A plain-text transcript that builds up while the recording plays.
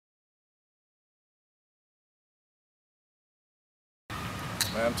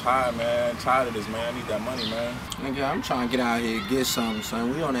Man, I'm tired, man. Tired of this, man. I need that money, man. Nigga, I'm trying to get out here and get something,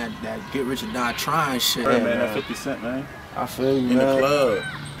 son. We on that get rich or die trying shit. Hey, man, that 50 cent, man. I feel you, in man. the club.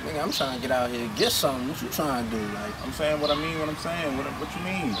 Nigga, I'm trying to get out here and get something. What you trying to do? Like, I'm saying what I mean, what I'm saying. What you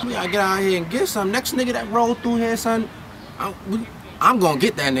mean? I mean, I get out here and get something. Next nigga that roll through here, son, I'm gonna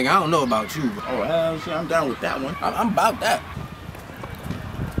get that nigga. I don't know about you. But oh, hell shit, I'm down with that one. I'm about that.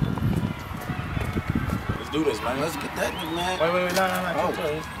 Let's do this, man. Let's get that nigga, man. Wait, no. Oh.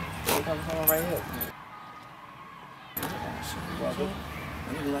 Come right here.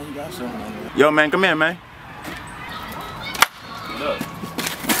 Yo, man, come here, man. Look.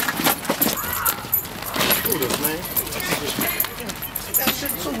 Do this, man. Take that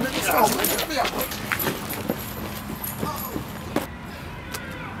shit too, nigga. Oh, man.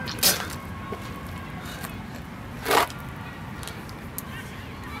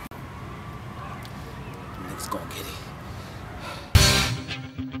 Niggas gonna get it.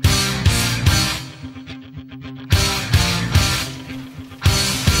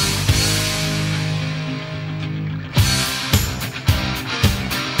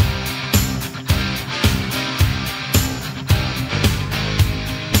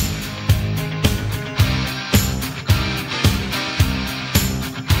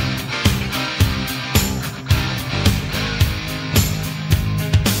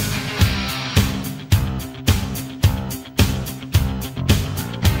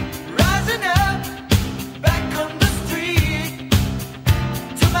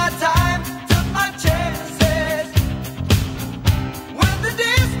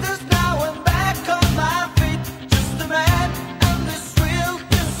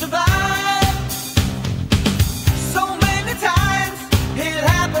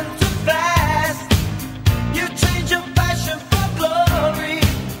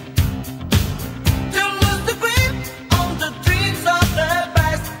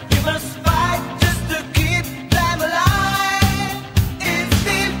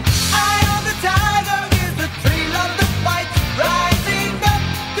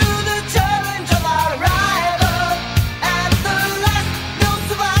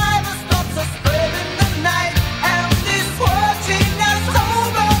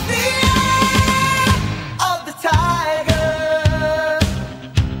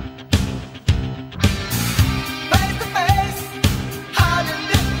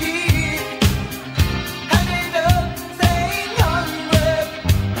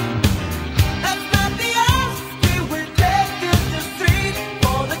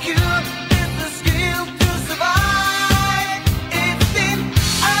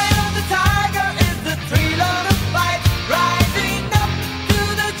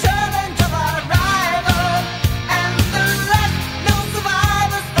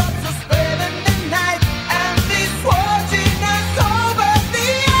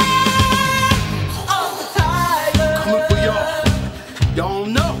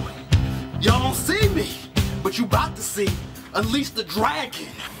 But you about to see Unleash the Dragon.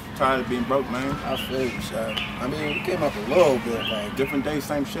 Tired of being broke, man. I feel you, son. I mean, we came up a little bit, like different days,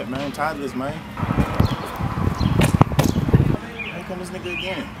 same shit, man. Tired of this, man. Here come this nigga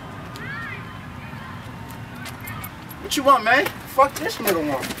again. What you want, man? fuck this nigga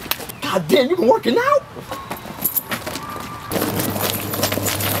one. God damn, you been working out?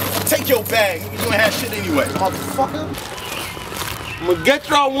 Take your bag. You ain't have shit anyway. Motherfucker. I'm gonna get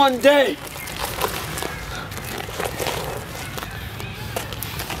y'all one day.